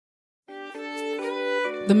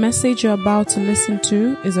The message you're about to listen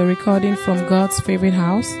to is a recording from God's favorite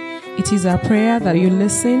house. It is our prayer that you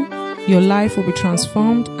listen, your life will be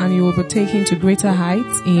transformed, and you will be taken to greater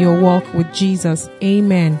heights in your walk with Jesus.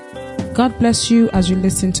 Amen. God bless you as you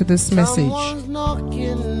listen to this message. Someone's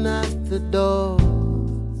knocking at the door.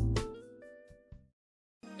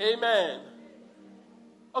 Amen.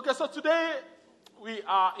 Okay, so today we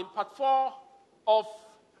are in part 4 of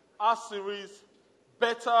our series,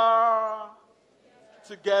 Better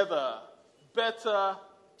Together. Better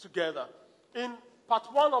Together. In part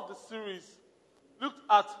 1 of the series, looked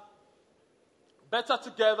at Better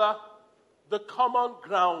Together, the common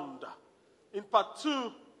ground. In part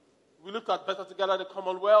 2, we looked at Better Together, the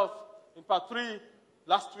commonwealth. In part 3,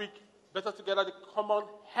 last week, Better Together, the common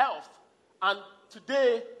health. And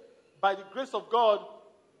today, by the grace of God,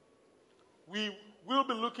 we will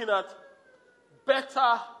be looking at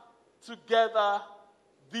Better Together,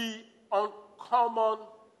 the uncommon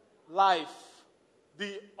life.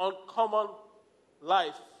 The uncommon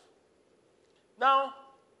life. Now,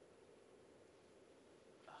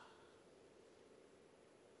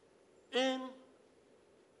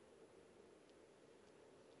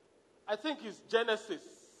 I think it's Genesis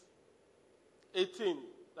 18,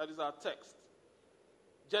 that is our text.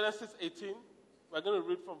 Genesis 18, we're going to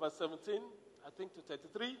read from verse 17, I think, to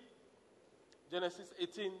 33. Genesis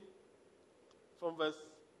 18, from verse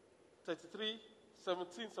 17, to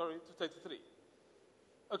 33.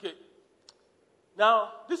 Okay. Now,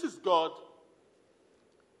 this is God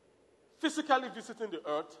physically visiting the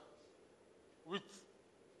earth with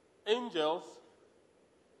angels,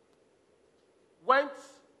 went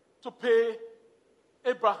to pay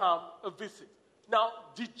Abraham a visit. Now,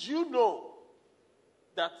 did you know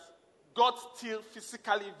that God still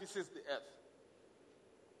physically visits the earth?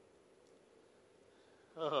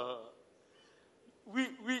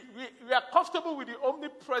 We are comfortable with the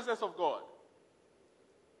omnipresence of God.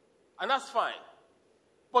 And that's fine.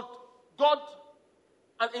 But God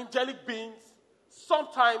and angelic beings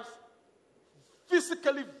sometimes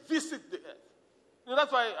physically visit the earth. You know,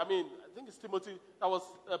 that's why, I think it's Timothy, Paul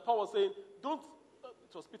was saying,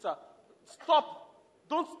 it was Peter,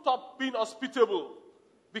 don't stop being hospitable,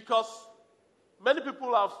 because many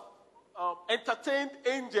people have entertained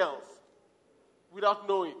angels without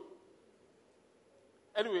knowing.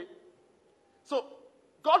 Anyway, so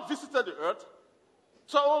God visited the earth,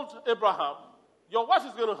 told Abraham, your wife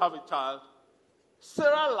is going to have a child.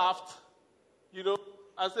 Sarah laughed,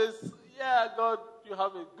 and says, yeah, God, you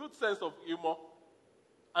have a good sense of humor.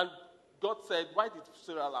 And God said, why did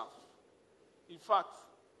Sarah laugh? In fact,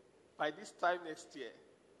 by this time next year,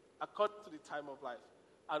 according to the time of life,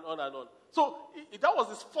 and on and on. So that was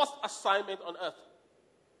his first assignment on earth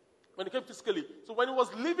when he came physically. So when he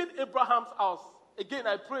was leaving Abraham's house, again,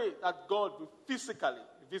 I pray that God will physically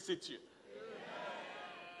visit you.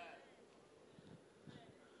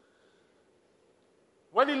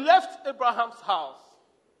 When he left Abraham's house,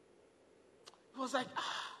 he was like,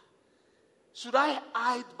 should I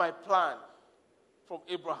hide my plan from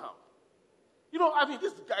Abraham?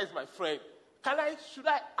 This guy is my friend. Should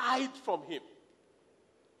I hide from him?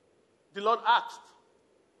 The Lord asked.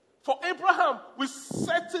 For Abraham will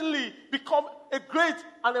certainly become a great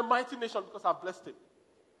and a mighty nation because I've blessed him.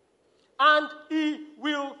 And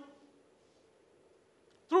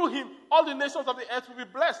through him, all the nations of the earth will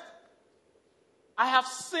be blessed. I have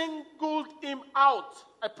singled him out.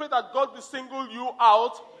 I pray that God will single you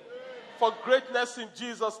out for greatness in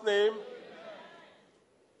Jesus' name.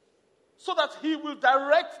 So that he will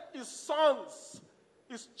direct his sons,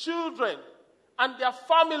 his children, and their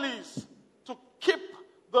families to keep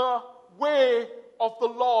the way of the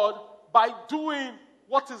Lord by doing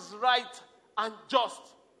what is right and just.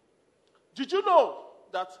 Did you know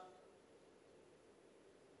that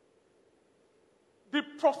the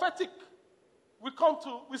prophetic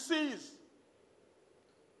we see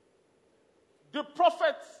the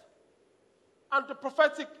prophet and the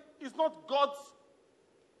prophetic is not God's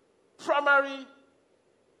primary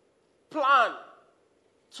plan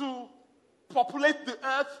to populate the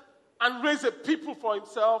earth and raise a people for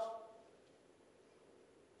himself.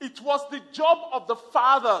 It was the job of the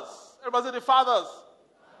fathers. Everybody say the fathers.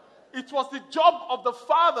 It was the job of the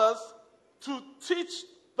fathers to teach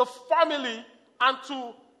the family and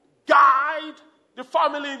to guide the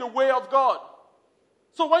family in the way of God.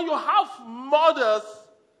 So when you have mothers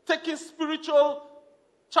taking spiritual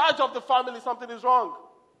charge of the family, something is wrong.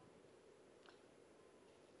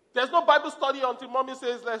 There's no Bible study until mommy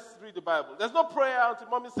says, let's read the Bible. There's no prayer until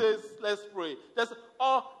mommy says, let's pray.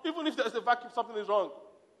 Or even if there's a vacuum, something is wrong.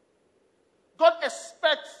 God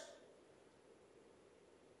expects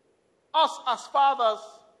us as fathers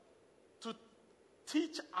to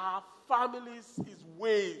teach our families his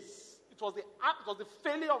ways. It was the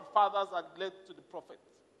failure of fathers that led to the prophet.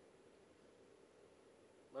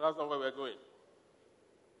 But that's not where we're going.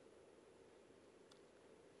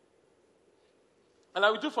 And I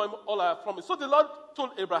will do for him all I have promised. So the Lord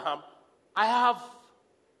told Abraham, I have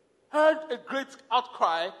heard a great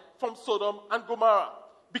outcry from Sodom and Gomorrah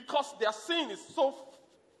because their sin is so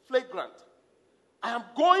flagrant. I am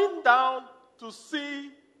going down to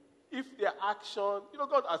see if their action,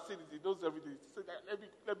 God has seen it, he knows everything. He said,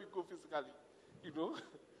 let me go physically,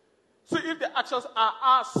 See if their actions are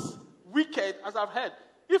as wicked as I've heard.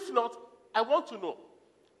 If not, I want to know.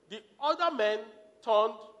 The other men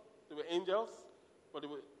turned, they were angels, but they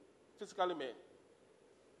were physically men,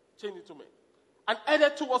 changed into men, and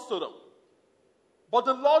headed towards Sodom. But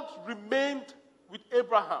the Lord remained with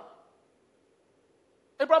Abraham.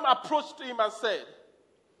 Abraham approached him and said,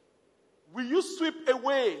 will you sweep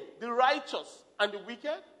away the righteous and the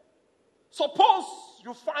wicked? Suppose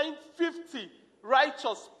you find 50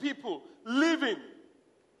 righteous people living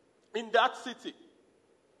in that city.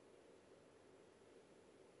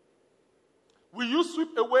 Will you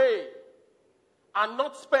sweep away and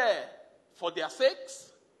not spare for their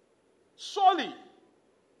sakes? Surely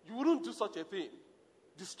you wouldn't do such a thing,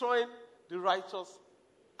 destroying the righteous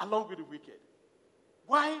along with the wicked.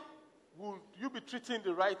 Why would you be treating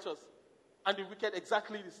the righteous and the wicked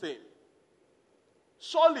exactly the same?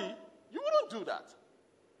 Surely you wouldn't do that.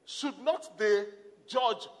 Should not the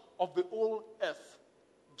judge of the whole earth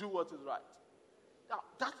do what is right? Now,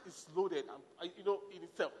 that is loaded, in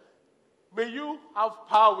itself. May you have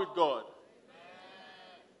power with God.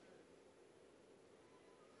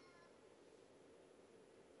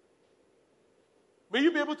 May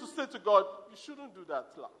you be able to say to God, you shouldn't do that,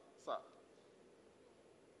 sir.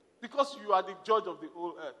 Because you are the judge of the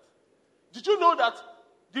whole earth. Did you know that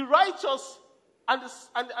the righteous and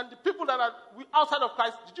the people that are outside of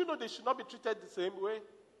Christ, did you know they should not be treated the same way?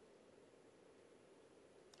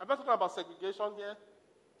 I'm not talking about segregation here.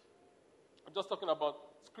 I'm just talking about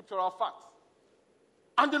scriptural facts.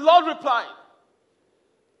 And the Lord replied,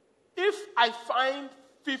 if I find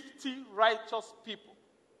 50 righteous people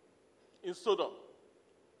in Sodom,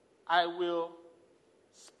 I will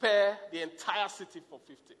spare the entire city for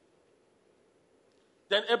 50.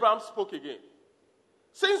 Then Abraham spoke again.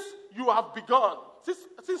 Since you have begun,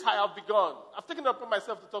 since I have begun, I've taken it upon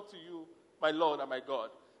myself to talk to you, my Lord and my God.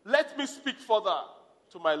 Let me speak further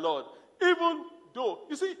to my Lord. Even though,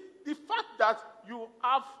 you see, the fact that you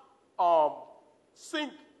have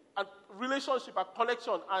sync and relationship and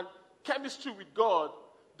connection and chemistry with God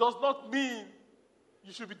does not mean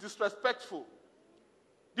you should be disrespectful.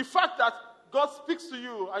 The fact that God speaks to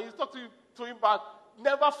you and you talk to him back,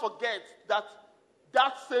 never forget that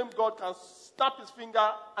same God can snap his finger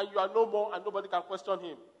and you are no more and nobody can question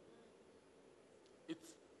him.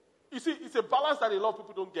 It's a balance that a lot of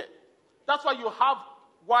people don't get. That's why you have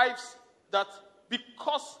wives that,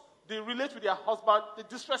 because they relate with their husband, they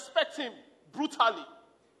disrespect him brutally.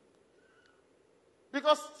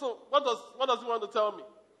 Because, so what does he want to tell me?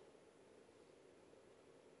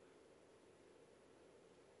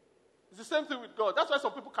 It's the same thing with God. That's why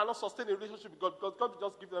some people cannot sustain a relationship with God, because God will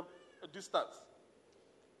just give them a distance.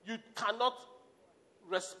 You cannot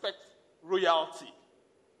respect royalty.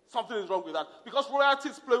 Something is wrong with that. Because royalty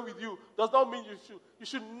is playing with you does not mean you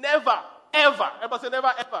should never, ever, everybody say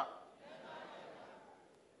never, ever,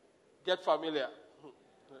 get familiar.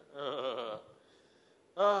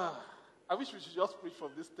 I wish we should just preach from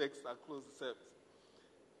this text and close the service.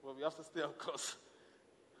 But we have to stay on course.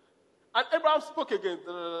 And Abraham spoke again.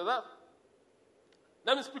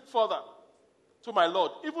 Let me speak further to my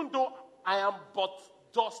Lord. Even though I am but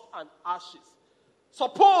dust and ashes.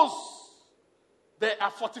 Suppose there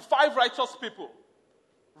are 45 righteous people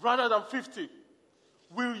rather than 50.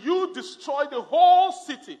 Will you destroy the whole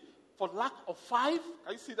city for lack of 5?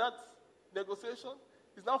 Can you see that negotiation?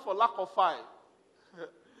 It's now for lack of 5.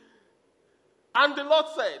 And the Lord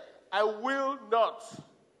said, I will not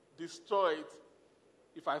destroy it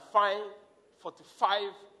if I find 45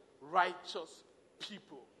 righteous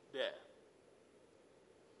people there.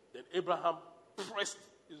 Then Abraham pressed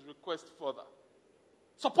his request further.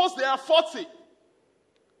 Suppose there are 40.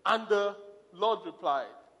 And the Lord replied,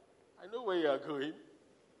 I know where you are going,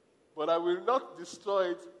 but I will not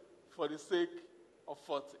destroy it for the sake of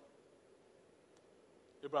 40.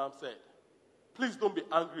 Abraham said, please don't be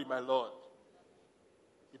angry, my Lord.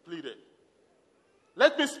 He pleaded.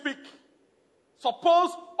 Let me speak.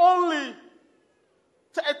 Suppose only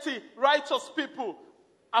 30 righteous people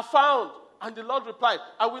are found. And the Lord replied,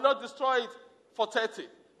 I will not destroy it for 30.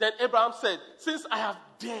 Then Abraham said, since I have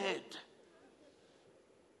dared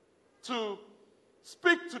to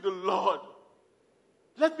speak to the Lord,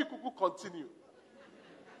 let me continue.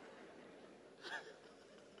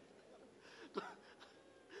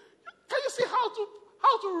 Can you see how to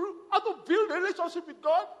build a relationship with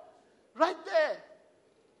God? Right there.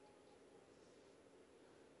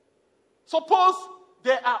 Suppose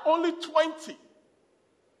there are only 20.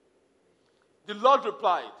 The Lord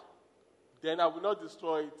replied, then I will not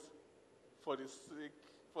destroy it for the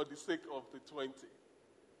sake of the 20.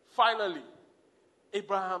 Finally,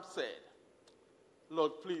 Abraham said,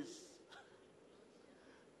 Lord, please,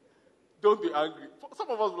 don't be angry. Some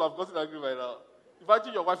of us will have gotten angry by now.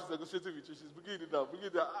 Imagine your wife is negotiating with you. She's bringing it down.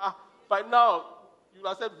 By now, you would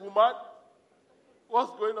have said, woman,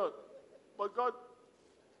 what's going on? But God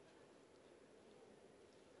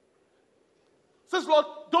says, Lord,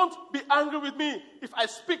 don't be angry with me if I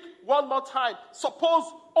speak one more time. Suppose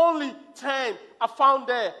only 10 are found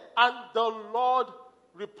there. And the Lord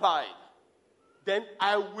replied, then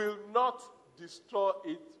I will not destroy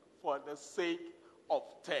it for the sake of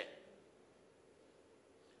 10.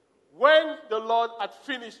 When the Lord had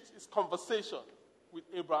finished his conversation with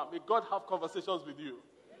Abraham, may God have conversations with you.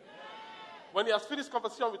 Amen. When he has finished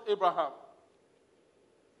conversation with Abraham,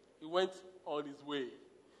 he went on his way.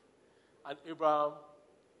 And Abraham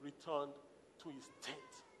returned to his tent.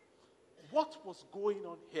 What was going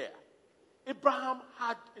on here? Abraham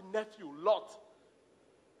had a nephew, Lot,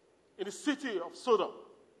 in the city of Sodom.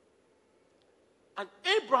 And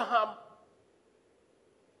Abraham,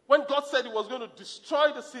 when God said he was going to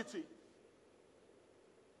destroy the city,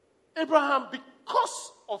 Abraham,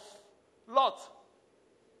 because of Lot,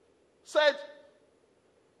 said,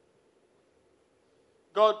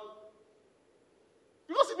 God,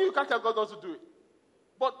 because he knew you can't tell God not to do it.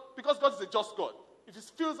 But because God is a just God, if he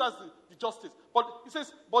feels that's the justice. But he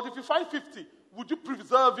says, but if you find 50, would you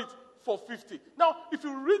preserve it for 50? Now, if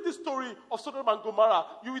you read the story of Sodom and Gomorrah,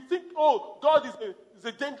 you will think, oh, God is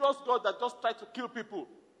a dangerous God that just tried to kill people.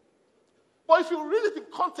 But if you read it in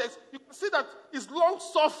context, you can see that it's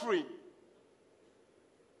long-suffering.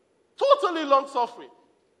 Totally long-suffering.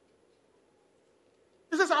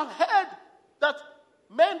 He says, I've heard that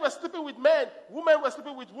men were sleeping with men, women were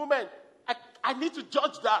sleeping with women. I need to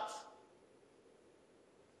judge that.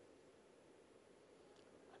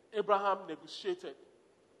 Abraham negotiated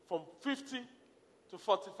from 50 to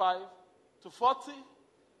 45 to 40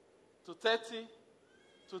 to 30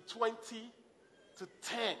 to 20 to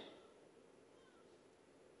 10.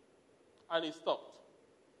 And he stopped.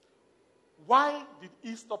 Why did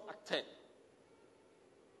he stop at 10?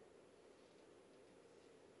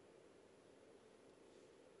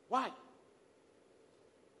 Why?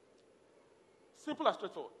 Simple and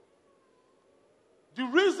straightforward. The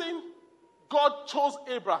reason God chose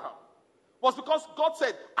Abraham was because God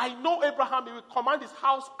said, I know Abraham, he will command his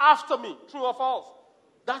house after me. True or false?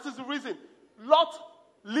 That is the reason. Lot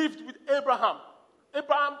lived with Abraham.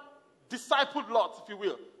 Abraham discipled Lot, if you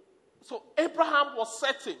will. So Abraham was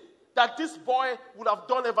certain that this boy would have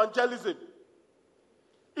done evangelism.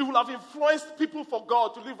 He will have influenced people for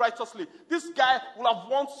God to live righteously. This guy will have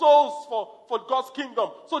won souls for God's kingdom.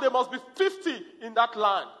 So there must be 50 in that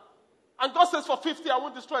land. And God says, for 50, I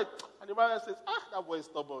won't destroy it. And the man says, that boy is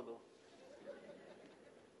stubborn. No?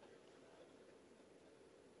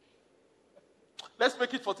 Let's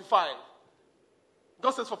make it 45.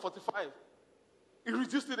 God says for 45. He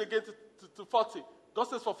reduced it again to 40. God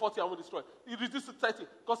says for 40, I won't destroy it. He reduced to 30.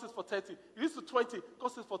 God says for 30. He reduced to 20. God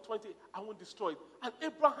says for 20, I won't destroy it. And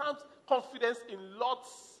Abraham's confidence in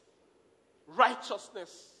Lot's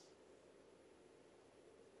righteousness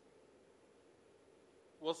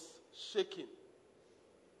was shaken.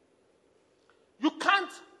 You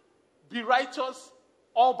can't be righteous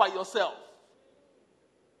all by yourself.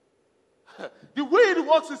 The way it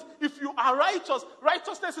works is, if you are righteous,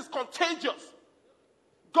 righteousness is contagious.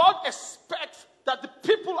 God expects that the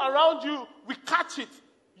people around you will catch it.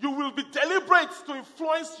 You will be deliberate to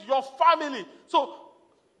influence your family. So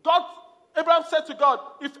Abraham said to God,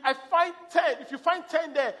 if you find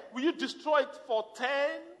 10 there, will you destroy it for 10?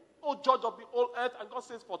 Oh, judge of the whole earth. And God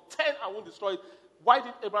says, for 10, I won't destroy it. Why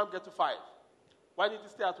did Abraham get to 5? Why did he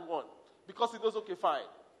stay at 1? Because he knows, okay, fine.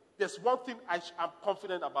 There's one thing I'm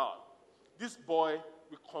confident about. This boy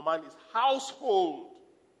will command his household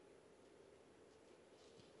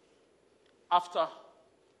after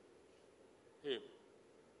him.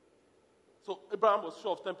 So Abraham was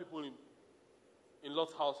sure of 10 people in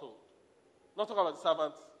Lot's household. Not talking about the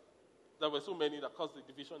servants. There were so many that caused the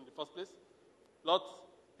division in the first place. Lot,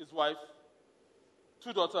 his wife,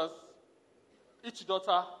 2 daughters. Each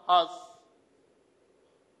daughter has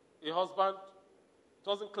a husband, it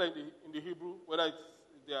wasn't clear in the Hebrew whether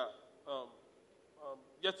they are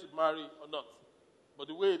yet to marry or not. But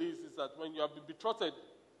the way it is that when you have been betrothed,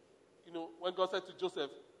 when God said to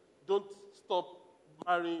Joseph, don't stop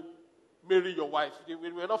marrying Mary, your wife.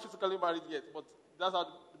 We were not physically married yet, but that's how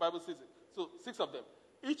the Bible says it. So 6 of them.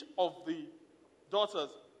 Each of the daughters,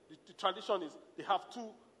 the tradition is they have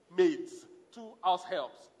 2 maids, 2 house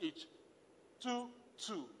helps each. 2,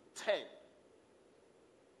 10.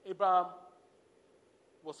 Abraham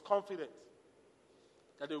was confident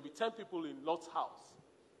that there will be 10 people in Lot's house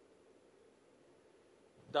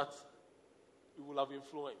that he will have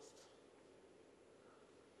influenced.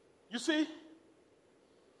 You see,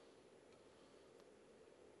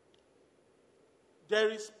 there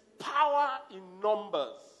is power in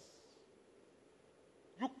numbers.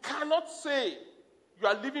 You cannot say you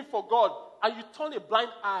are living for God and you turn a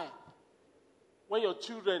blind eye when your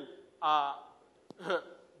children are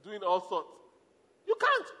doing all sorts. You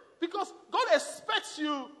can't, because God expects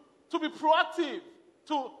you to be proactive,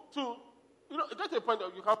 to get to a point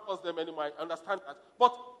that you can't force them anymore. I understand that.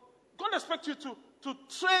 But God expects you to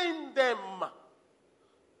train them.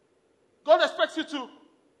 God expects you to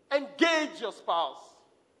engage your spouse.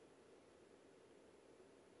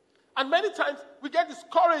 And many times we get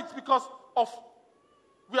discouraged because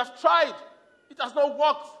we have tried. It has not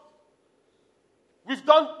worked. We've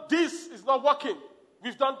done this, it's not working.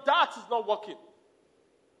 We've done that, it's not working.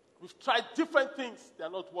 We've tried different things, they are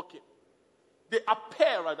not working. They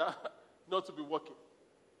appear, rather, not to be working.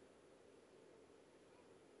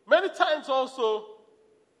 Many times also,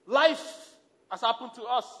 life has happened to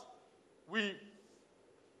us. We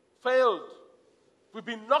failed. We've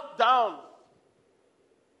been knocked down.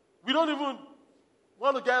 We don't even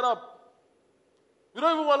want to get up. We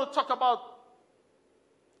don't even want to talk about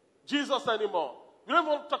Jesus anymore. We don't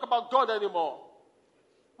even want to talk about God anymore.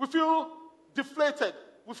 We feel deflated.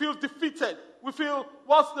 We feel defeated. We feel,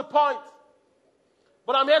 what's the point?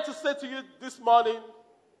 But I'm here to say to you this morning,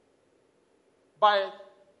 by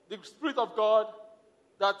the Spirit of God,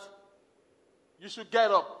 that you should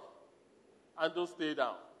get up and don't stay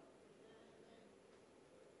down.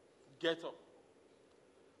 Get up.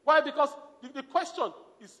 Why? Because the question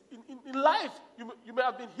is, in life, you may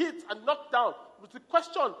have been hit and knocked down, but the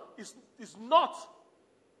question is not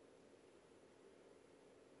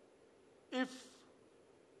if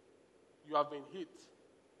you have been hit.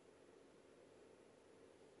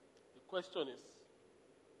 The question is,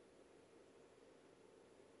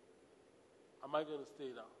 am I going to stay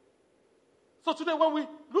down? So today, when we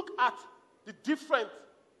look at the different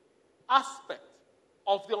aspects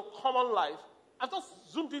of the uncommon life, I've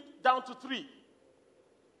just zoomed it down to 3.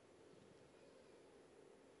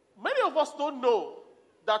 Many of us don't know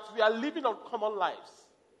that we are living uncommon lives.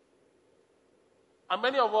 And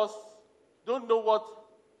many of us don't know what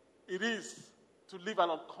it is to live an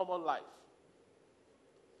uncommon life.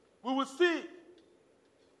 We will see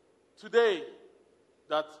today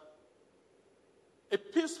that a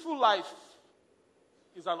peaceful life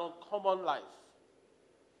is an uncommon life.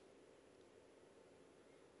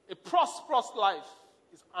 A prosperous life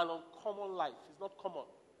is an uncommon life. It's not common.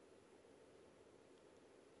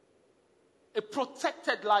 A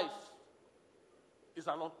protected life is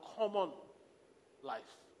an uncommon life.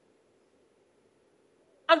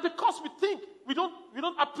 And because we think we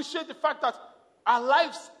don't appreciate the fact that our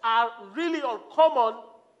lives are really uncommon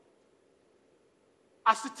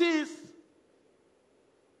as it is,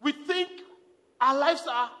 we think our lives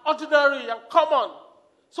are ordinary and common.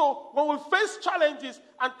 So when we face challenges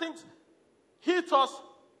and things hit us,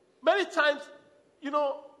 many times, we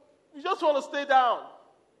just want to stay down.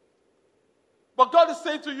 But God is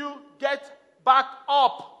saying to you, get back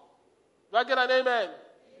up. Do I get an amen? Amen.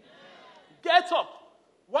 Get up.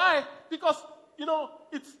 Why? Because,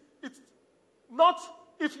 it's not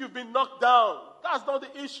if you've been knocked down. That's not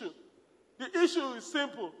the issue. The issue is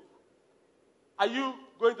simple. Are you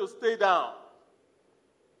going to stay down?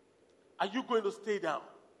 Are you going to stay down?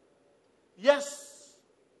 Yes,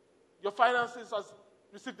 your finances has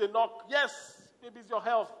received a knock. Yes, maybe it's your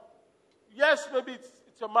health. Yes, maybe it's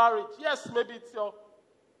your marriage. Yes, maybe it's your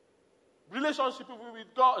relationship with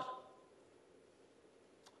God.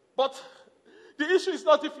 But the issue is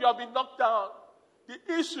not if you have been knocked down. The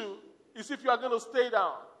issue is if you are going to stay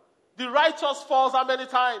down. The righteous falls how many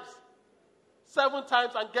times? 7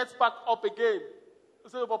 times and gets back up again. You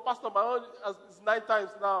say, but Pastor, my own is 9 times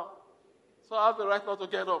now. So I have the right not to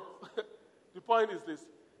get up. The point is this.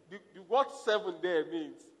 The word 7 there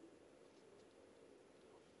means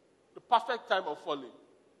the perfect time of falling.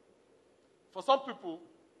 For some people,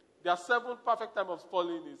 their 7 perfect time of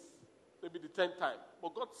falling is maybe the 10th time.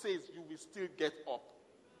 But God says you will still get up.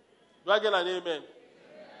 Do I get an amen? Amen.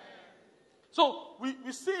 So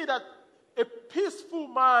we see that a peaceful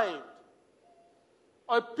mind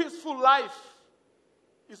or a peaceful life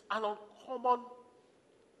is an uncommon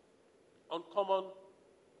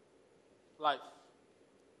life.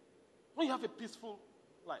 When you have a peaceful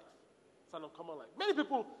life, it's an uncommon life. Many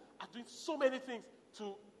people are doing so many things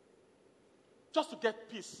just to get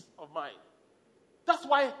peace of mind. That's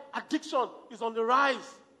why addiction is on the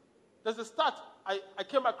rise. There's a stat I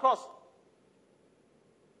came across.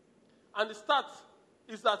 And the stat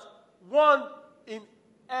is that 1 in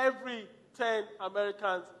every 10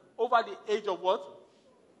 Americans over the age of what?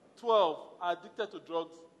 12 are addicted to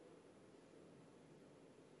drugs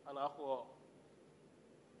and alcohol.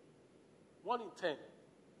 1 in 10.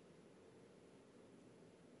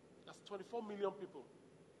 That's 24 million people.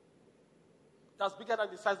 That's bigger than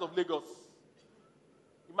the size of Lagos.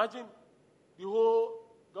 Imagine the whole,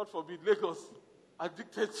 God forbid, Lagos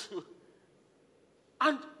addicted to.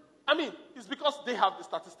 And, I mean, it's because they have the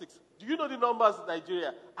statistics. Do you know the numbers in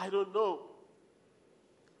Nigeria? I don't know.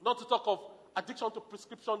 Not to talk of addiction to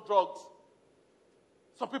prescription drugs.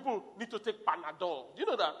 Some people need to take Panadol. Do you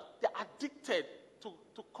know that? They're addicted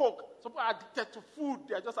to Coke. Some people are addicted to food.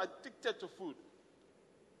 They are just addicted to food.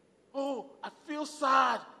 Oh, I feel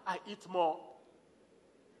sad. I eat more.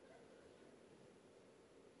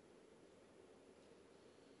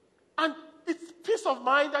 And it's peace of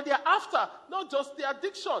mind that they are after, not just the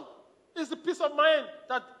addiction. It's the peace of mind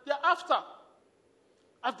that they are after.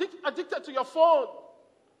 Addicted to your phone.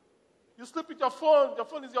 You sleep with your phone. Your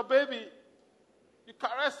phone is your baby. You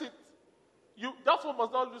caress it. That phone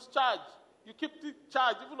must not lose charge. You keep it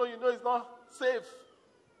charged even though you know it's not safe.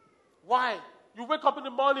 Why? You wake up in the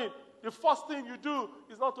morning. The first thing you do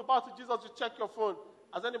is not to bow to Jesus. You check your phone.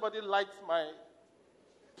 Has anybody liked my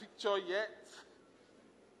picture yet?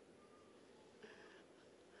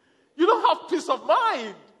 You don't have peace of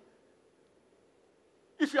mind.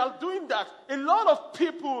 If you are doing that, a lot of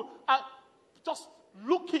people are just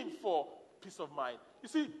looking for peace of mind. You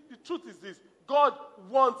see, the truth is this. God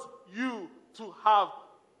wants you to have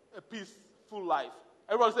a peaceful life.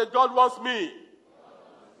 Everyone say, God wants me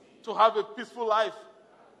to have a peaceful life.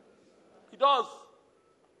 He does.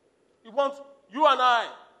 He wants you and I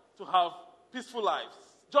to have peaceful lives.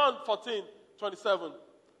 John 14:27.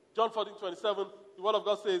 John 14:27, the word of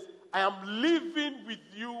God says, I am leaving with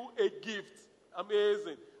you a gift.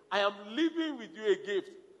 Amazing. I am leaving with you a gift.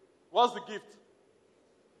 What's the gift?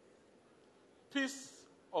 Peace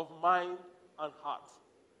of mind and heart.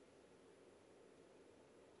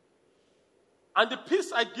 And the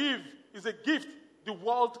peace I give is a gift the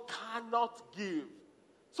world cannot give.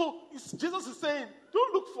 So Jesus is saying,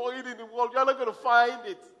 don't look for it in the world. You're not going to find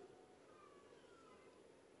it.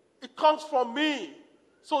 It comes from me.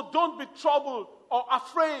 So don't be troubled or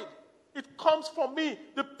afraid. It comes from me.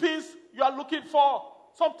 The peace you are looking for.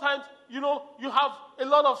 Sometimes, you have a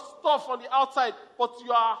lot of stuff on the outside, but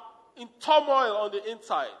you are in turmoil on the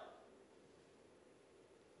inside.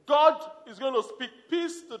 God is going to speak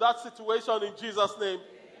peace to that situation in Jesus' name. Amen.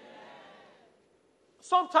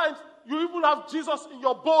 Sometimes you even have Jesus in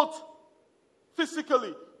your boat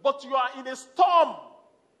physically, but you are in a storm.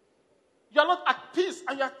 You are not at peace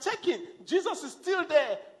and you are checking. Jesus is still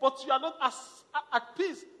there, but you are not at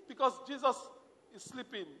peace because Jesus is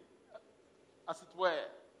sleeping, as it were,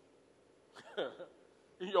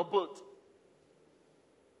 in your boat.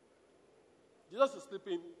 Jesus is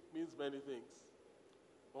sleeping means many things.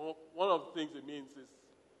 One of the things it means is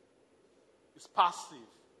it's passive.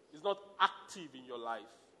 It's not active in your life.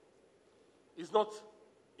 It's not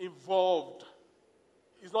involved.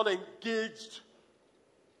 It's not engaged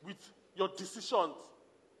with your decisions.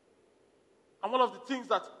 And one of the things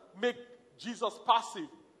that make Jesus passive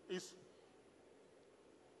is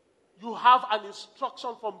you have an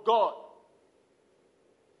instruction from God,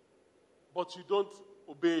 but you don't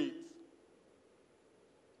obey it.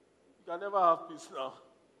 You can never have peace now.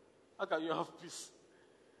 How can you have peace?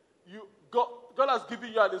 God has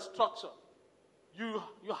given you an instruction. You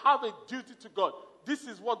have a duty to God. This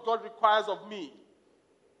is what God requires of me.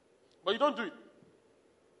 But you don't do it.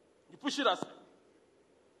 You push it aside.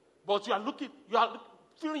 But you are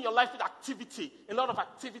filling your life with activity, a lot of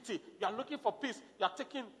activity. You are looking for peace. You are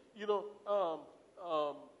taking,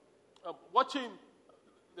 watching.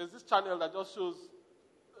 There's this channel that just shows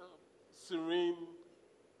serene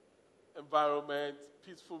environment,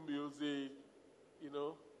 peaceful music,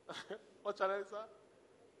 What channel is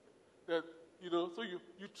that? So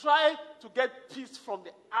you try to get peace from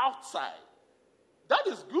the outside. That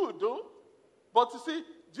is good, though. But you see,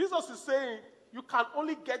 Jesus is saying, you can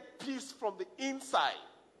only get peace from the inside.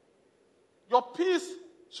 Your peace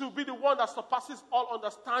should be the one that surpasses all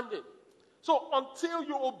understanding. So until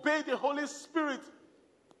you obey the Holy Spirit,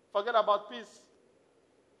 forget about peace.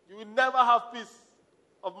 You will never have peace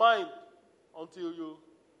of mind until you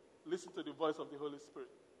listen to the voice of the Holy Spirit.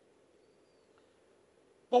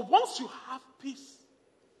 But once you have peace,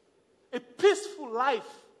 a peaceful life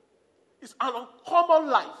is an uncommon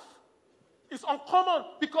life. It's uncommon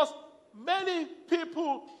because many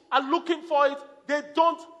people are looking for it. They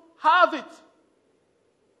don't have it.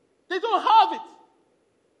 They don't have it.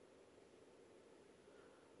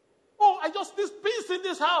 Oh, this peace in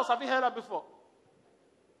this house. Have you heard that before?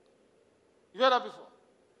 You heard that before?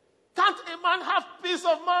 Can't a man have peace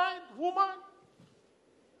of mind, woman?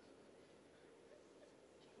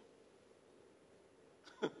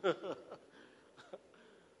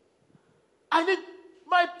 I need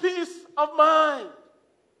my peace of mind.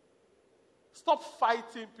 Stop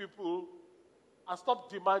fighting people and stop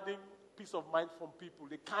demanding peace of mind from people.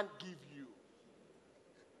 They can't give you.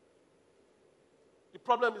 The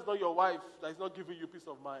problem is not your wife that is not giving you peace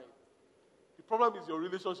of mind. The problem is your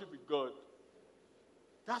relationship with God.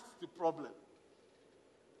 That's the problem.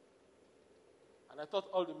 And I thought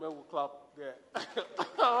all the men would clap there.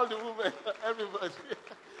 All the women, everybody.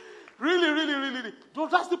 Really. No,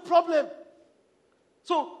 that's the problem.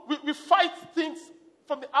 So we fight things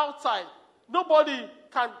from the outside. Nobody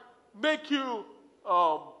can make you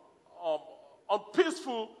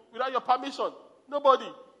unpeaceful without your permission. Nobody.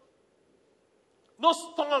 No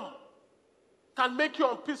storm can make you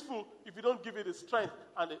unpeaceful if you don't give it the strength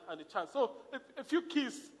and the chance. So a few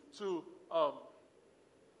keys to a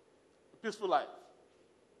peaceful life.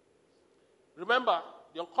 Remember,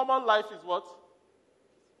 the uncommon life is what?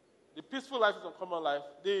 The peaceful life is uncommon life.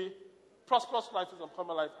 The prosperous life is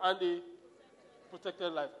uncommon life. And the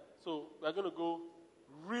protected life. So we're going to go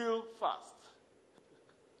real fast.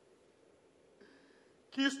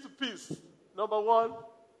 Keys to peace. Number 1,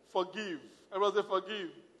 forgive. Everyone say forgive.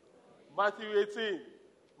 Matthew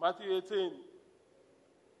 18.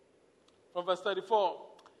 From verse 34.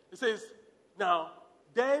 It says, now,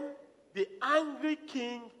 then the angry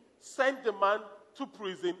king sent the man to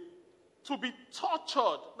prison to be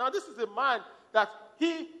tortured. Now, this is a man that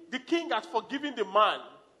the king had forgiven the man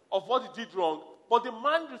of what he did wrong, but the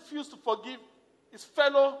man refused to forgive his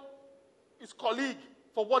colleague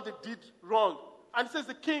for what they did wrong. And it says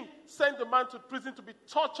the king sent the man to prison to be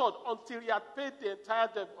tortured until he had paid the entire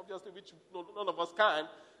debt, obviously, which none of us can.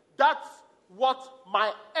 That's what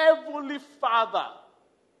my heavenly Father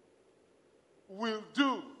will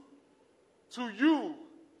do to you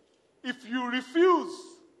if you refuse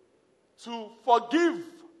to forgive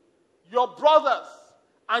your brothers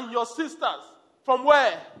and your sisters. From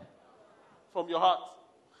where? From your heart.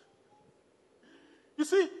 You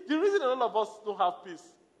see, the reason that none of us don't have peace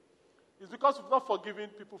is because we've not forgiven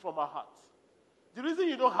people from our heart. The reason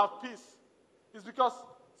you don't have peace is because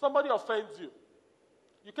somebody offends you.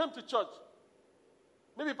 You came to church.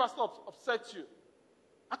 Maybe pastor upset you.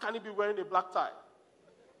 How can he be wearing a black tie?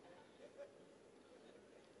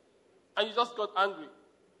 And you just got angry.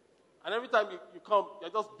 And every time you come, you're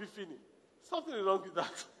just beefing him. Something is wrong with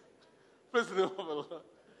that. Praise the name of the Lord.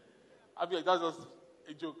 I mean, that's just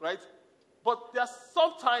a joke, right? But there are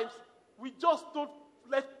sometimes we just don't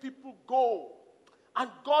let people go. And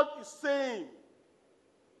God is saying,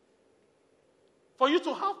 for you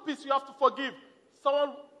to have peace, you have to forgive.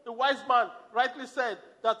 Someone, a wise man, rightly said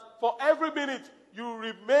that for every minute you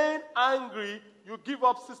remain angry, you give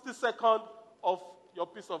up 60 seconds of your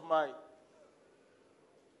peace of mind.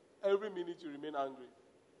 Every minute you remain angry.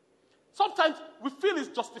 Sometimes we feel it's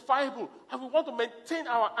justifiable and we want to maintain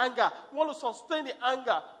our anger. We want to sustain the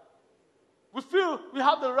anger. We feel we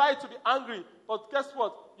have the right to be angry, but guess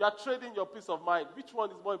what? You are trading your peace of mind. Which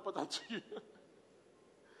one is more important to you?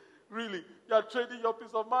 Really, you are trading your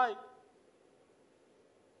peace of mind.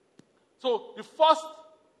 So the first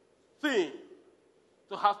thing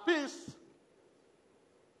to have peace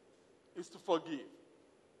is to forgive.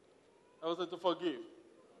 I was to forgive.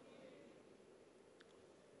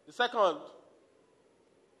 The second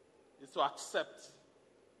is to accept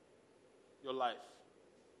your life.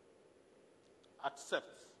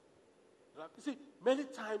 Accept. You see, many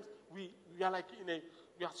times we are like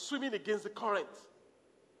we are swimming against the current.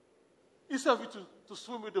 Instead of you to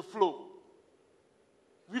swim with the flow.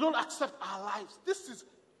 We don't accept our lives.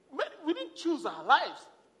 We didn't choose our lives.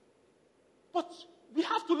 But we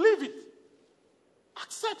have to live it.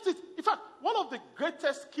 Accept it. In fact, one of the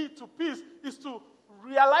greatest key to peace is to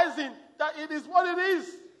realizing that it is what it is.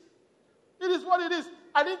 It is what it is.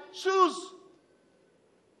 I didn't choose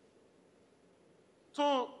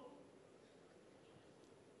to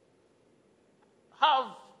have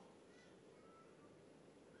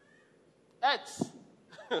X.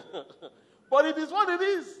 But it is what it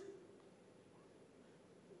is.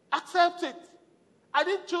 Accept it. I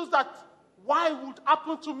didn't choose that. Why would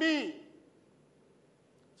happen to me?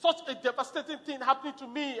 Such a devastating thing happening to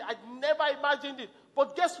me. I never imagined it.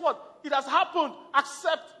 But guess what? It has happened.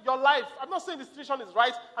 Accept your life. I'm not saying the situation is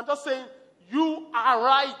right. I'm just saying you are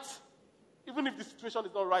right. Even if the situation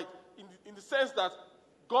is not right. In the sense that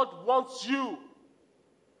God wants you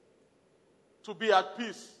to be at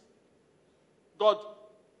peace. God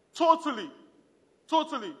totally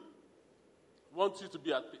wants you to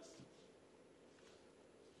be at peace.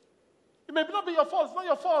 It may not be your fault. It's not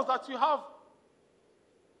your fault that you have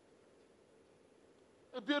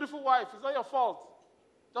a beautiful wife. It's not your fault.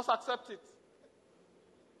 Just accept it.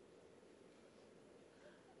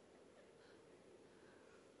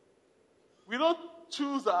 We don't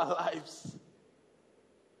choose our lives.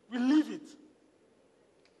 We live it.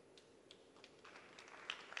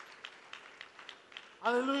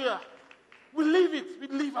 Hallelujah. We live it. We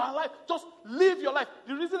live our life. Just live your life.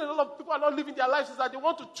 The reason a lot of people are not living their lives is that they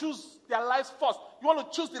want to choose their lives first. You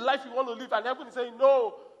want to choose the life you want to live. And everyone is saying,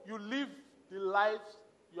 no, you live the life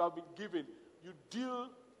you have been given. You deal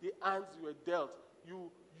the hands you were dealt.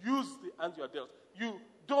 You use the hands you are dealt.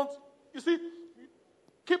 You see,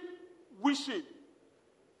 keep wishing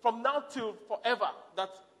from now till forever that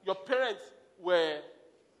your parents were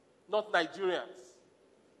not Nigerians.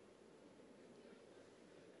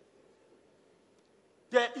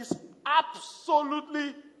 There is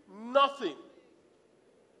absolutely nothing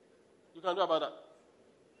you can do about that.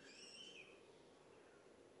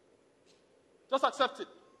 Just accept it.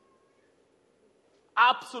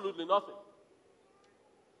 Absolutely nothing.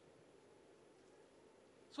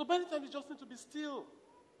 So many times you just need to be still.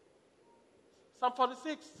 Psalm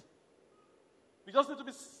 46. We just need to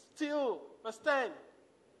be still. Verse 10.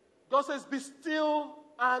 God says, be still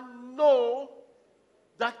and know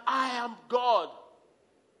that I am God.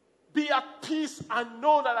 Be at peace and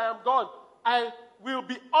know that I am God. I will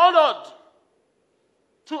be honored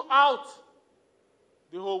throughout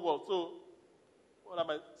the whole world. So, what am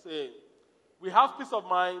I saying? We have peace of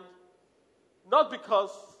mind, not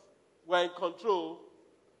because we're in control,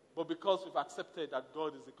 but because we've accepted that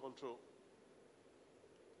God is in control.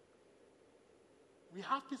 We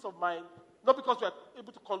have peace of mind, not because we are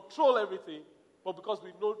able to control everything, but because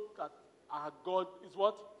we know that our God is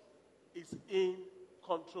what? Is in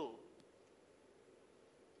control.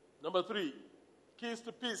 Number 3, keys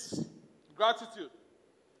to peace. Gratitude.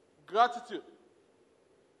 Gratitude.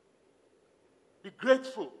 Be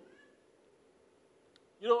grateful.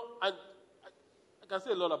 You know, and I can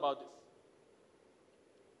say a lot about this.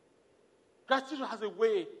 Gratitude has a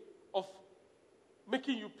way of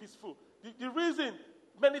making you peaceful. The reason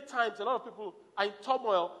many times a lot of people are in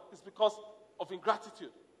turmoil is because of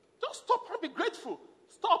ingratitude. Just stop and be grateful.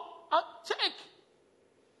 Stop and check.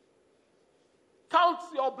 Count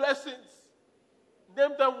your blessings.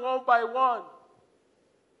 Name them one by one.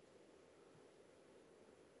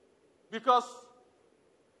 Because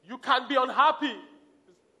you can be unhappy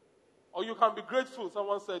or you can be grateful,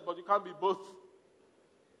 someone said, but you can't be both.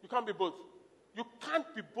 You can't be both. You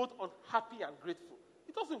can't be both unhappy and grateful.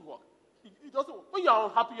 It doesn't work. It doesn't work. When you are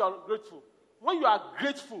unhappy, you are ungrateful. When you are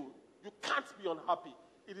grateful, you can't be unhappy.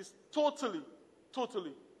 It is totally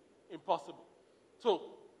impossible. So,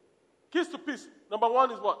 keys to peace. Number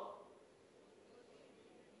 1 is what?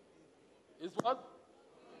 Is what?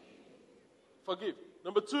 Forgive.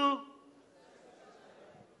 Number 2.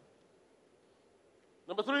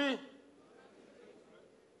 Number 3.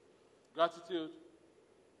 Gratitude.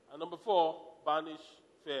 And number 4, banish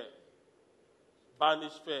fear.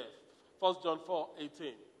 Banish fear. 1 John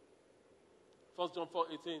 4:18. 1 John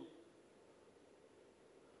 4:18.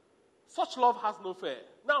 Such love has no fear.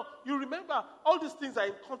 Now, you remember, all these things are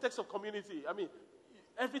in context of community. I mean,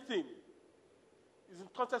 everything is in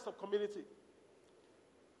context of community.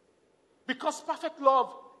 Because perfect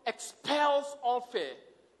love expels all fear.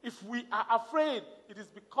 If we are afraid, it is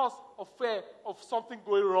because of fear of something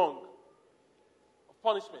going wrong, of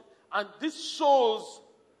punishment. And this shows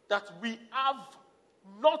that we have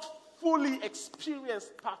not fully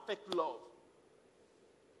experienced perfect love.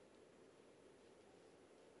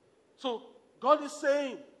 So, God is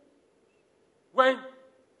saying, when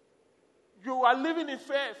you are living in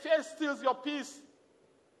fear, fear steals your peace.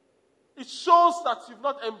 It shows that you've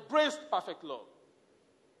not embraced perfect love.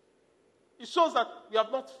 It shows that you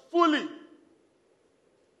have not fully.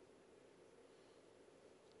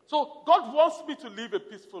 So, God wants me to live a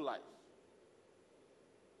peaceful life.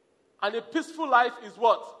 And a peaceful life is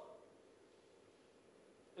what?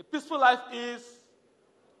 A peaceful life is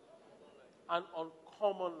an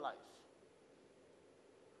uncommon life.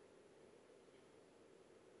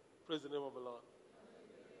 Praise the name of the Lord.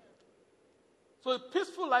 So a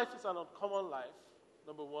peaceful life is an uncommon life,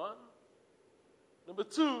 number one. Number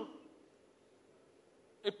two,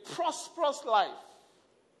 a prosperous life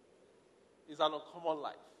is an uncommon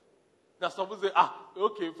life. Now some people say,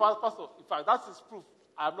 okay, Pastor, in fact, that is proof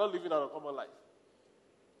I'm not living an uncommon life.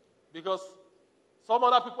 Because some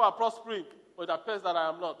other people are prospering, but it appears that I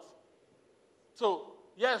am not. So,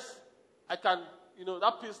 yes, I can,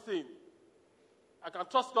 that peace thing, I can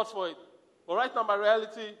trust God for it. But right now, my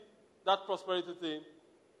reality, that prosperity thing,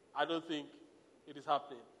 I don't think it is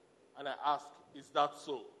happening. And I ask, is that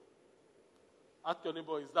so? Ask your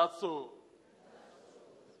neighbor, is that so?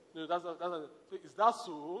 Is that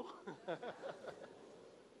so?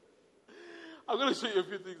 I'm going to show you a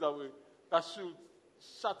few things that should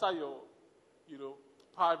shatter your,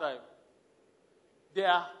 paradigm. There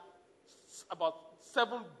are about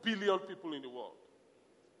 7 billion people in the world.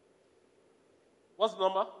 What's the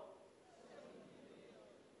number?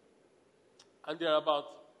 And there are about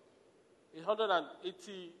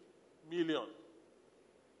 180 million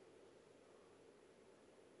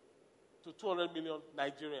to 200 million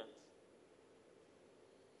Nigerians.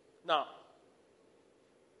 Now,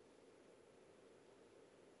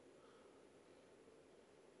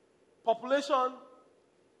 population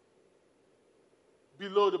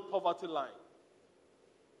below the poverty line.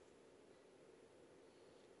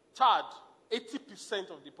 Chad, 80%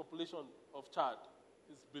 of the population of Chad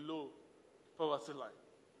is below poverty line.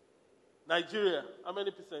 Nigeria, how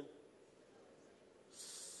many percent?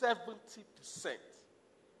 70%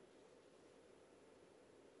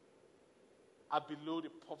 are below the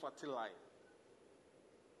poverty line.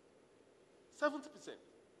 70%.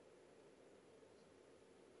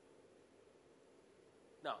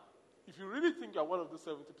 Now, if you really think you're one of those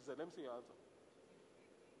 70%, let me see your answer.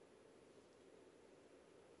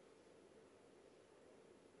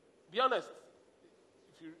 Be honest.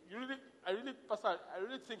 If you really, I really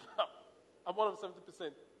think I'm one of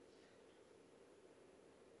 70%.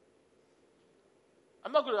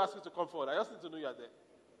 I'm not going to ask you to come forward. I just need to know you're there.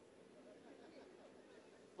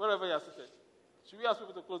 Wherever you're seated. Should we ask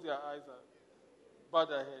people to close their eyes and bow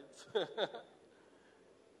their heads?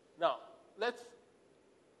 Now,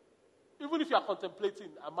 even if you are contemplating,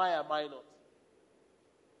 am I not?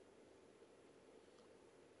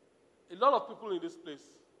 A lot of people in this place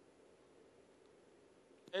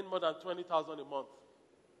earn more than 20,000 a month.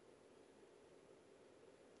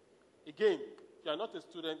 Again, if you are not a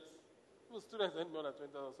student, students earn more than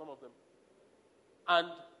 20,000, some of them, and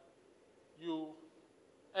you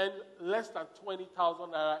earn less than 20,000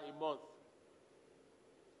 naira a month.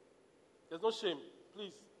 There's no shame.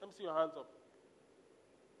 Please, let me see your hands up.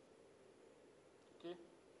 Okay?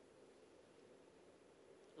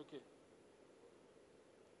 Okay.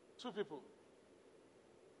 2 people.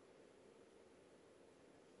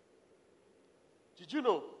 Did you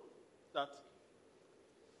know that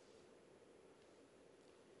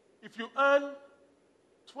if you earn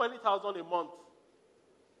 20,000 a month,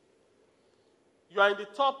 you are in the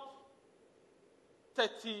top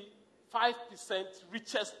 35%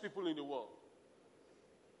 richest people in the world?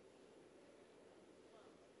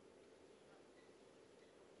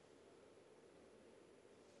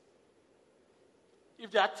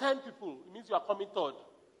 If there are 10 people, it means you are coming third.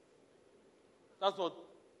 That's what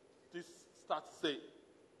this stats say.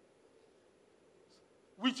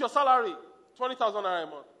 With your salary, 20,000 naira a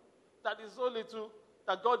month, that is so little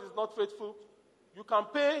that God is not faithful. You can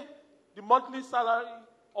pay the monthly salary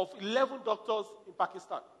of 11 doctors in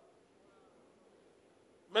Pakistan.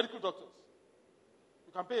 Medical doctors.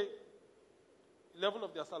 You can pay 11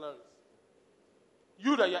 of their salaries.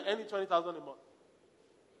 You that you are earning 20,000 a month.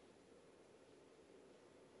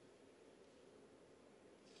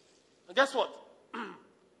 And guess what?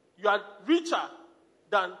 You are richer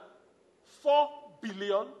than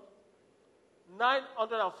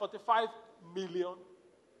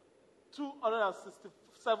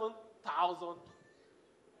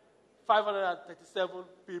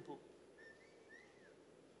people.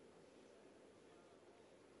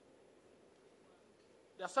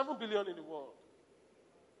 There are 7 billion in the world.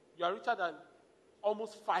 You are richer than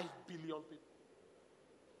almost 5 billion people.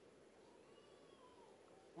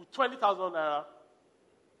 With 20,000 naira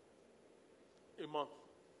a month.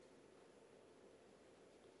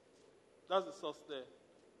 That's the source there.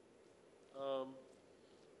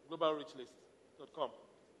 GlobalRichList.com.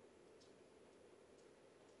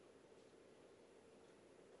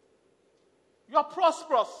 You are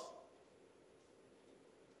prosperous.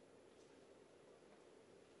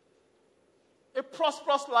 A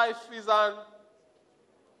prosperous life is an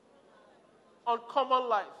uncommon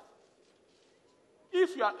life.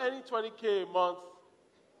 If you are earning 20K a month,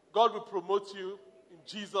 God will promote you in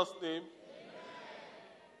Jesus' name. Amen.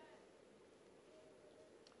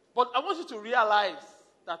 But I want you to realize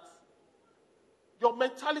that your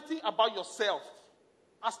mentality about yourself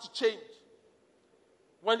has to change.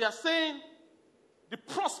 When they are saying the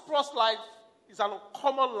prosperous life is an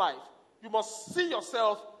uncommon life, you must see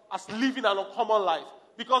yourself as living an uncommon life,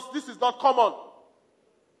 because this is not common.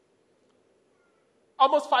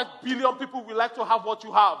 Almost 5 billion people would like to have what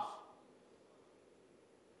you have.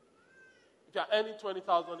 If you are earning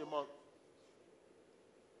 20,000 a month,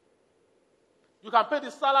 you can pay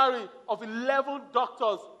the salary of 11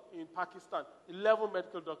 doctors in Pakistan, 11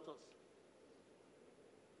 medical doctors.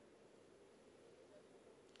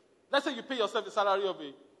 Let's say you pay yourself the salary of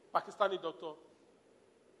a Pakistani doctor.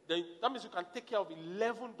 Then that means you can take care of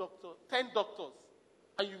 11 doctors, 10 doctors,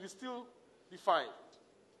 and you will still be fine.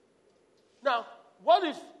 Now, what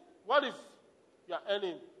if you are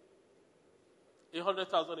earning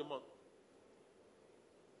 100,000 a month?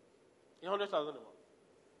 100,000 a month.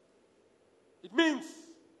 It means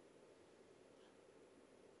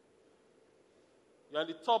you are in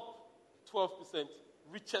the top 12%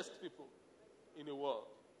 richest people in the world.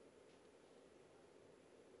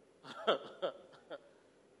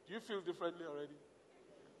 Do you feel differently already?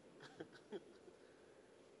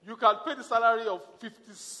 You can pay the salary of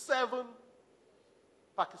 57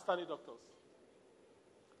 Pakistani doctors.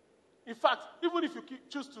 In fact, even if you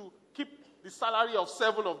choose to keep the salary of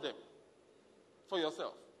 7 of them for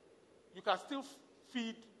yourself, you can still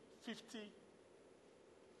feed 50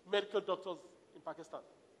 medical doctors in Pakistan.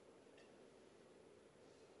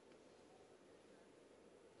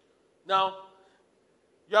 Now,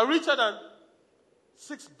 you are richer than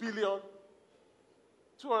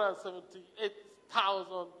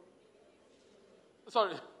 6,278,000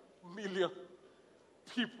 million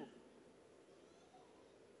people.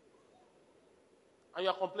 And you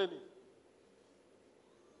are complaining.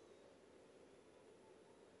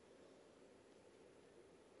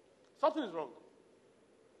 Something is wrong.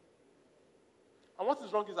 And what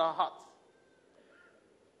is wrong is our heart.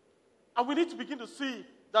 And we need to begin to see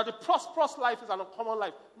that the prosperous life is an uncommon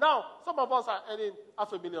life. Now, some of us are earning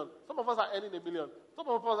 500,000. Some of us are earning 1 million. Some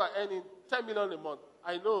of us are earning 10 million a month.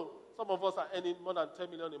 I know some of us are earning more than 10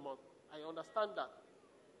 million a month. I understand that.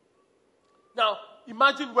 Now,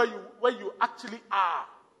 imagine where you actually are.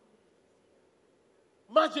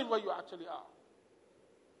 Imagine where you actually are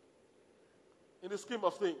in the scheme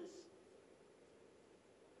of things.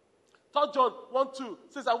 3 John 1:2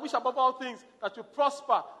 says, I wish above all things that you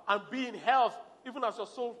prosper and be in health, even as your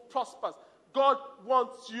soul prospers. God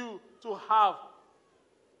wants you to have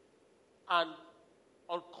an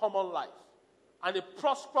uncommon life. And a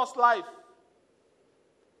prosperous life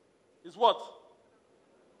is what?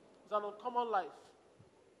 It's an uncommon life.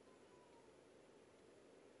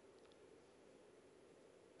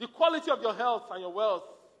 The quality of your health and your wealth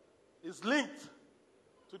is linked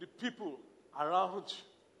to the people around you.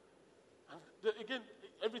 And again,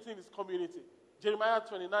 everything is community. Jeremiah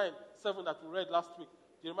 29:7 that we read last week.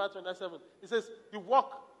 Jeremiah 29:7. It says,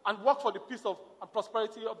 walk for the peace and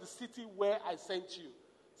prosperity of the city where I sent you.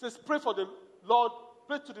 It says, pray to the Lord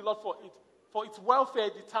for it. For its welfare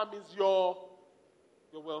determines your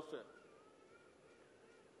welfare.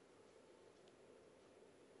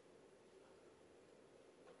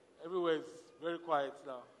 Everywhere is very quiet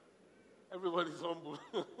now. Everybody is humble.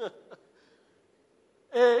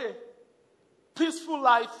 A peaceful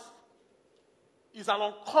life is an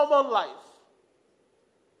uncommon life.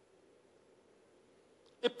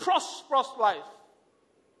 A prosperous life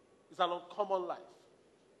is an uncommon life.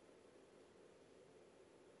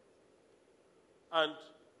 And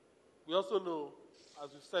we also know,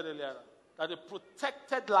 as we said earlier, that a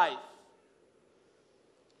protected life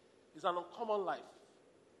is an uncommon life.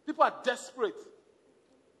 People are desperate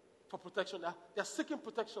for protection. They are seeking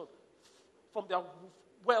protection from their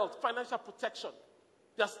wealth, financial protection.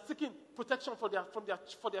 They are seeking protection for their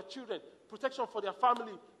children, protection for their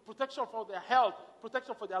family, protection for their health,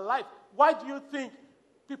 protection for their life. Why do you think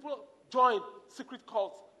people join secret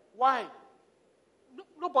cults? Why?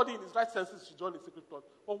 Nobody in his right senses should join a secret cult.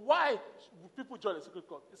 But why would people join a secret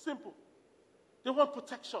cult? It's simple. They want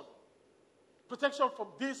protection. Protection from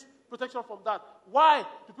this, protection from that. Why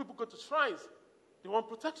do people go to shrines? They want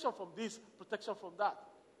protection from this, protection from that.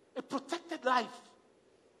 A protected life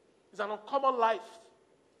is an uncommon life.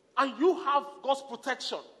 And you have God's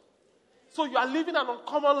protection. So you are living an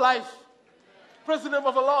uncommon life. Praise the name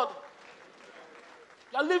of the Lord.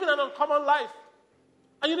 You are living an uncommon life.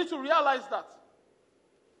 And you need to realize that.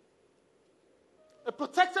 A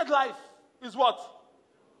protected life is what?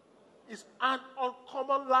 Is an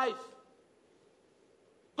uncommon life.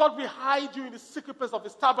 God will hide you in the secret place of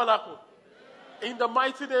his tabernacle. In the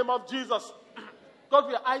mighty name of Jesus. God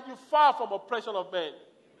will hide you far from oppression of men.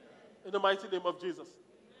 In the mighty name of Jesus.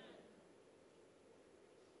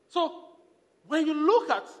 So, when you look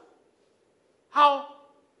at how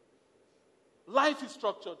life is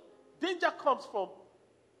structured, danger comes from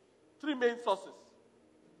three main sources.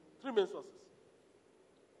 Three main sources.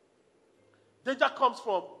 Danger comes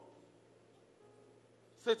from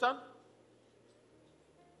Satan,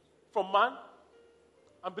 from man,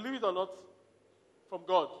 and believe it or not, from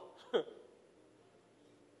God.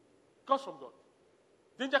 Comes from God.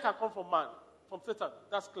 Danger can come from man, from Satan,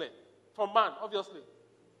 that's clear. From man, obviously.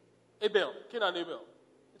 Abel, Cain and Abel.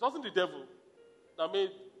 It wasn't the devil that made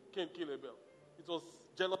Cain kill Abel. It was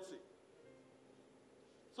jealousy.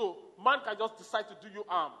 So, man can just decide to do you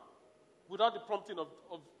harm without the prompting of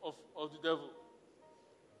the devil.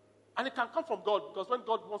 And it can come from God, because when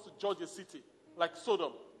God wants to judge a city, like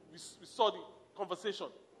Sodom, we saw the conversation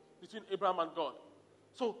between Abraham and God.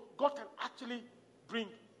 So, God can actually bring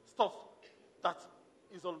stuff that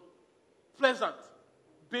is unpleasant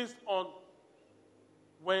based on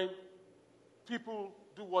when people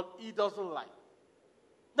do what he doesn't like.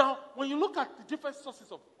 Now, when you look at the different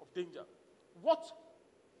sources of danger, what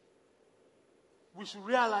we should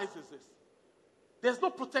realize is this. There's no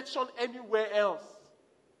protection anywhere else.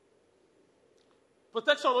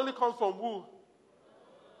 Protection only comes from who?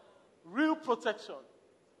 Real protection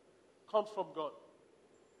comes from God.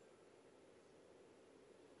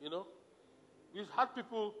 You know? We've had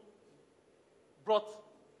people brought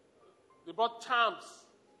charms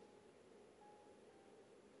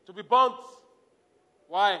to be burnt.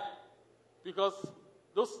 Why? Because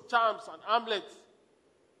those charms and amulets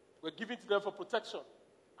were given to them for protection.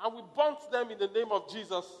 And we burnt them in the name of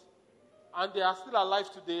Jesus, and they are still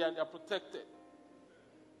alive today and they are protected.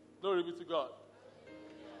 Glory be to God.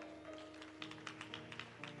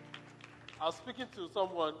 I was speaking to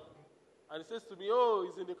someone, and he says to me, "Oh,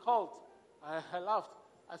 he's in the cult." I laughed.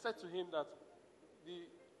 I said to him that the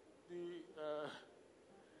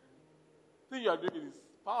thing you are doing is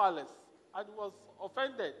powerless. And he was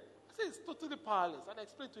offended. I said, it's totally powerless. And I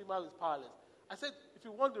explained to him how it's powerless. I said, if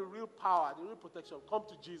you want the real power, the real protection, come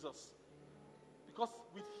to Jesus. Because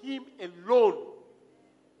with him alone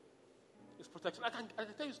is protection. I can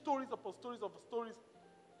tell you stories upon stories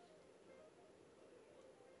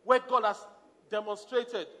where God has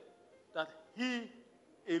demonstrated that he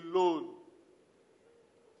alone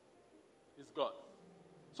is God.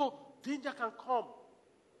 So danger can come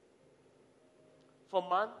from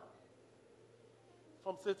man,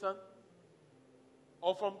 from Satan,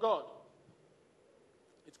 or from God.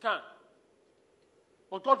 It can.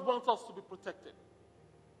 But God wants us to be protected.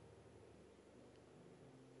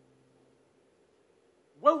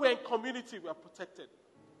 When we're in community, we are protected.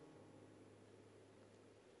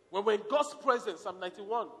 When we're in God's presence, Psalm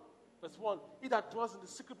 91, verse 1, he that dwells in the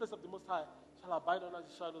secret place of the Most High shall abide under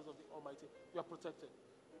the shadows of the Almighty. We are protected.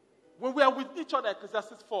 When we are with each other,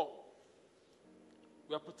 Ecclesiastes 4,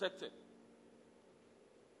 we are protected.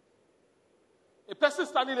 A person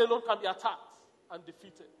standing alone can be attacked and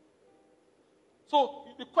defeated. So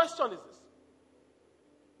the question is this.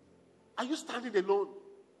 Are you standing alone?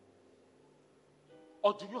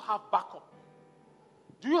 Or do you have backup?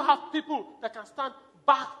 Do you have people that can stand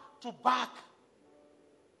back to back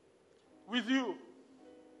with you?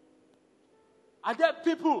 Are there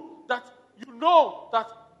people that you know that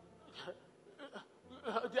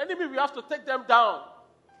the enemy will have to take them down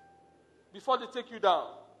before they take you down?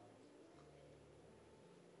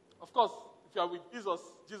 Of course, if you are with Jesus,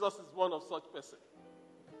 Jesus is one of such person.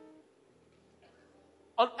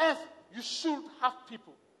 On earth, you should have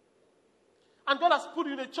people. And God has put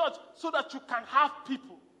you in a church so that you can have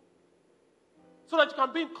people. So that you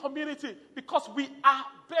can be in community. Because we are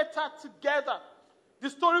better together. The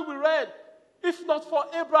story we read, if not for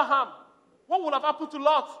Abraham, what would have happened to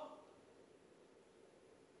Lot?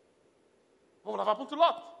 What would have happened to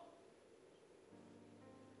Lot?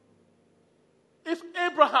 If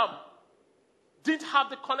Abraham didn't have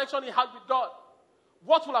the connection he had with God,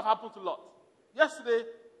 what would have happened to Lot? Yesterday,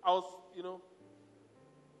 I was,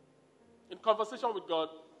 in conversation with God,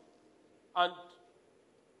 and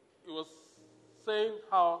he was saying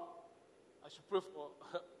how I should pray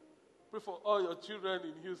for all your children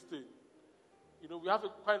in Houston. We have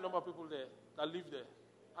quite a number of people there that live there.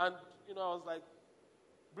 And, I was like,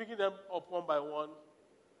 bringing them up one by one.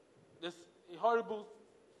 There's a horrible,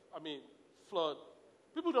 flood.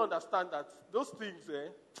 People don't understand that those things,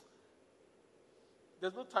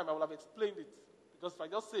 there's no time I will have explained it. Just if I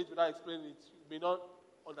just say it without explaining it, you may not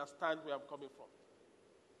understand where I'm coming from.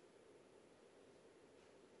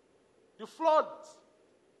 The flood,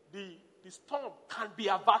 the storm can be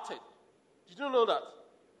averted. Did you know that?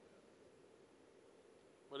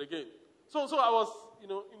 But again, so I was,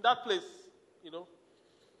 in that place,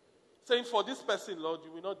 saying, for this person, Lord,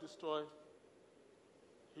 you will not destroy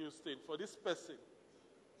Houston. For this person,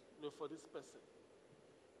 for this person.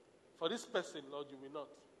 For this person, Lord, you will not.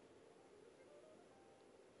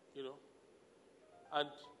 And,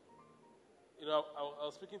 I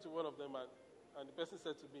was speaking to one of them, and the person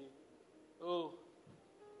said to me, oh,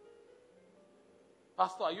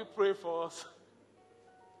 Pastor, are you praying for us?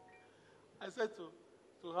 I said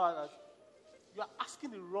to her that you are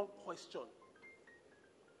asking the wrong question.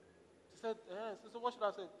 She said, yes. So what should I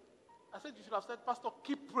have said? I said, you should have said, Pastor,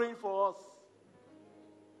 keep praying for us.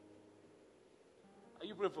 Are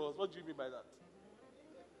you praying for us? What do you mean by that?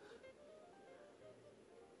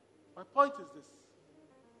 My point is this.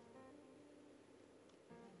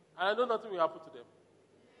 And I know nothing will happen to them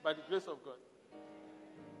by the grace of God.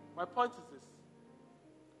 My point is this.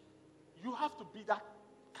 You have to be that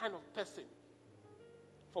kind of person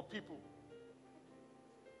for people.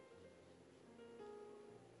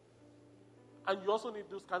 And you also need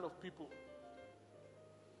those kind of people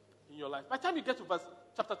in your life. By the time you get to verse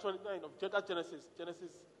chapter 29 of Genesis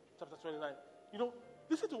chapter 29,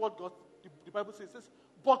 listen to what God, the Bible says. It says,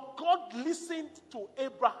 but God listened to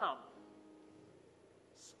Abraham's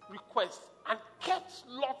request and kept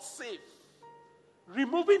Lot safe,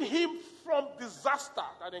 removing him from disaster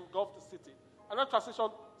that engulfed the city. Another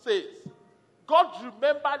translation says, God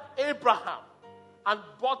remembered Abraham and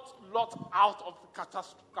brought Lot out of the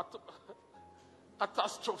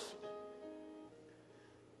catastrophe.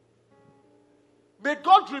 May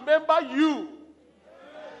God remember you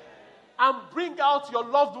and bring out your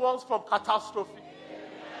loved ones from catastrophe.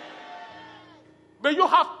 May you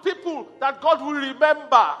have people that God will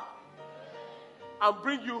remember and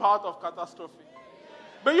bring you out of catastrophe.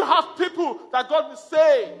 May you have people that God will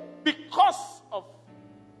say, because of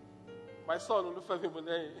my son, Olufemi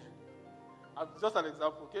Muneye, I'm just an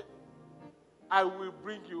example, okay? I will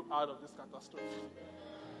bring you out of this catastrophe.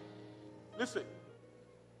 Listen,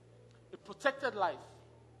 a protected life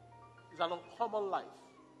is an uncommon life.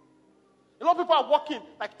 A lot of people are walking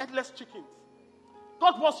like headless chickens.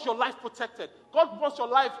 God wants your life protected. God wants your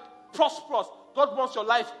life prosperous. God wants your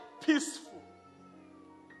life peaceful.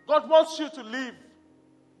 God wants you to live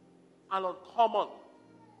an uncommon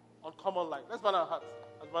life. Let's bow our hearts.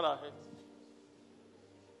 Let's bow our heads.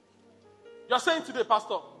 You're saying today,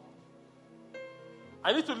 Pastor,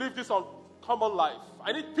 I need to live this uncommon life.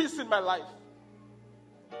 I need peace in my life.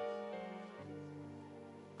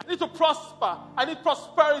 I need to prosper. I need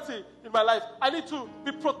prosperity in my life. I need to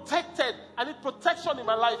be protected. I need protection in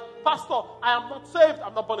my life. Pastor, I am not saved.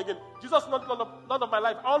 I'm not born again. Jesus is not Lord of my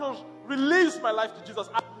life. I want to release my life to Jesus.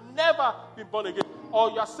 I've never been born again. Or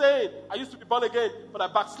you're saying, I used to be born again, but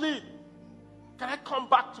I backslid. Can I come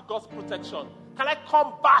back to God's protection? Can I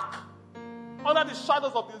come back under the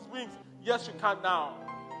shadows of His wings? Yes, you can now.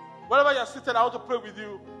 Wherever you're seated, I want to pray with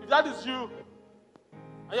you. If that is you,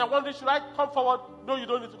 and you're wondering, should I come forward? No, you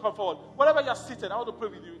don't need to come forward. Wherever you're seated, I want to pray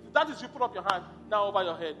with you. If that is you, put up your hand now over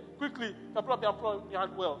your head. Quickly, you can put up your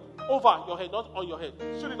hand well. Over your head, not on your head.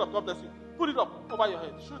 Shoot it up. God bless you. Put it up over your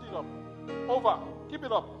head. Shoot it up. Over. Keep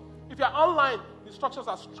it up. If you're online, the instructions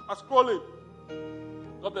are scrolling.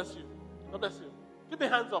 God bless you. God bless you. Keep your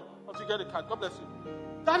hands up until you get the card. God bless you.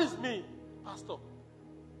 That is me, Pastor.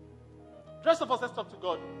 The rest of us, let's talk to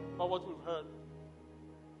God about what we've heard.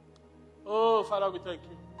 Oh, Father, we thank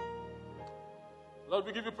you. Lord,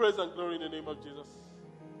 we give you praise and glory in the name of Jesus.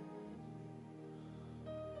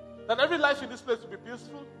 That every life in this place will be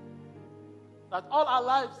peaceful. That all our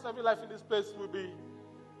lives, every life in this place will be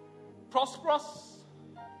prosperous.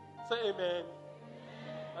 Say amen.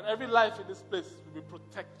 And every life in this place will be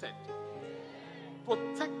protected.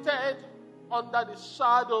 Protected under the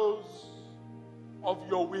shadows of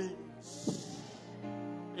your wings.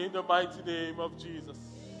 In the mighty name of Jesus.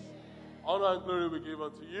 Honor and glory we give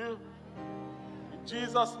unto you. In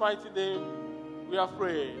Jesus' mighty name, we are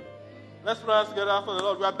praying. Let's pray together for the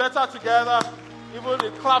Lord. We are better together, even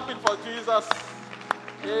in clapping for Jesus.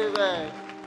 Amen.